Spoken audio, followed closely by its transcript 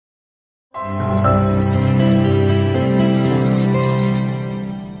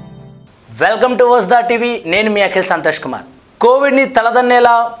Welcome to VasudhaTV. నేను మీ Akhil Santosh Kumar. Covid ని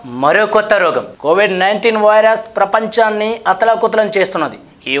తలదన్నేలా మరో కొత్త రోగం కోవిడ్-19 వైరస్ ప్రపంచాన్ని అతలాకుతలం చేస్తున్నది.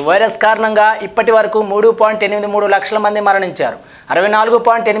 ఈ వైరస్ కారణంగా ఇప్పటి వరకు 3.83 లక్షల మంది మరణించారు.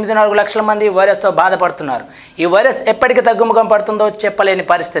 64.84 లక్షల మంది వైరస్తో బాధపడుతున్నారు. ఈ వైరస్ ఎప్పటికి తగ్గుముఖం పడుతుందో చెప్పలేని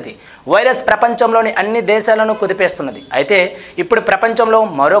పరిస్థితి. వైరస్ ప్రపంచంలోని అన్ని దేశాలను కుదిపేస్తున్నది. అయితే ఇప్పుడు ప్రపంచంలో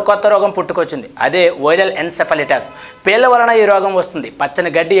మరో కొత్త రోగం పుట్టుకొచ్చింది. అదే వైరల్ ఎన్సెఫాలిటిస్. పేళ్ల వలన ఈ రోగం వస్తుంది.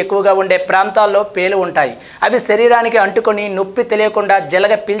 పచ్చని గడ్డి ఎక్కువగా ఉండే ప్రాంతాల్లో పేలు ఉంటాయి. అవి శరీరానికి అంటుకొని నొప్పి తెలియకుండా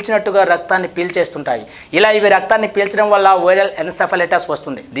జలగ పీల్చినట్టుగా రక్తాన్ని పీల్చేస్తుంటాయి. ఇలా ఇవి రక్తాన్ని పీల్చడం వల్ల వైరల్ ఎన్సెఫాలిటిస్ వస్తుంది.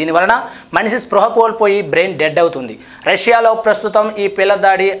 దీని వలన మనిషి స్పృహ కోల్పోయి బ్రెయిన్ డెడ్ అవుతుంది. రష్యాలో ప్రస్తుతం ఈ పేళ్ల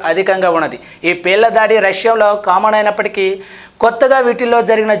దాడి అధికంగా ఉన్నది. ఈ పేళ్ల దాడి రష్యాలో కామన్ అయినప్పటికీ కొత్తగా వీటిల్లో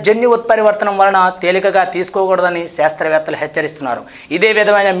జరిగిన జన్యు ఉత్పరివర్తనం వలన తేలికగా తీసుకోకూడదని శాస్త్రవేత్తలు హెచ్చరిస్తున్నారు. ఇదే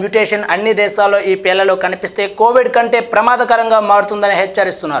విధమైన మ్యూటేషన్ అన్ని దేశాల్లో ఈ పేళ్లలో కనిపిస్తే కోవిడ్ కంటే ప్రమాదకరంగా మారుతుందని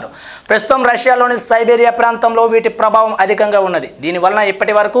హెచ్చరిస్తున్నారు. ప్రస్తుతం రష్యాలోని సైబీరియా ప్రాంతంలో వీటి ప్రభావం అధికంగా ఉన్నది. దీనివలన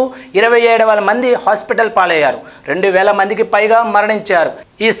ఇప్పటి వరకు 27,000 మంది హాస్పిటల్ పాలయ్యారు. 2,000 మందికి పైగా మరణించారు.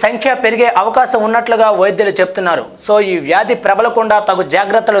 ఈ సంఖ్య పెరిగే అవకాశం ఉన్నట్లుగా వైద్యులు చెప్తున్నారు. సో ఈ వ్యాధి ప్రబలకుండా తగు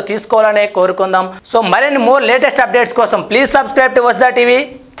జాగ్రత్తలు తీసుకోవాలనే కోరుకుందాం. సో మరిన్ని మోర్ లేటెస్ట్ అప్డేట్స్ కోసం please subscribe to VasudhaTV.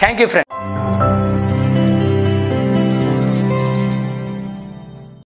 Thank you friends.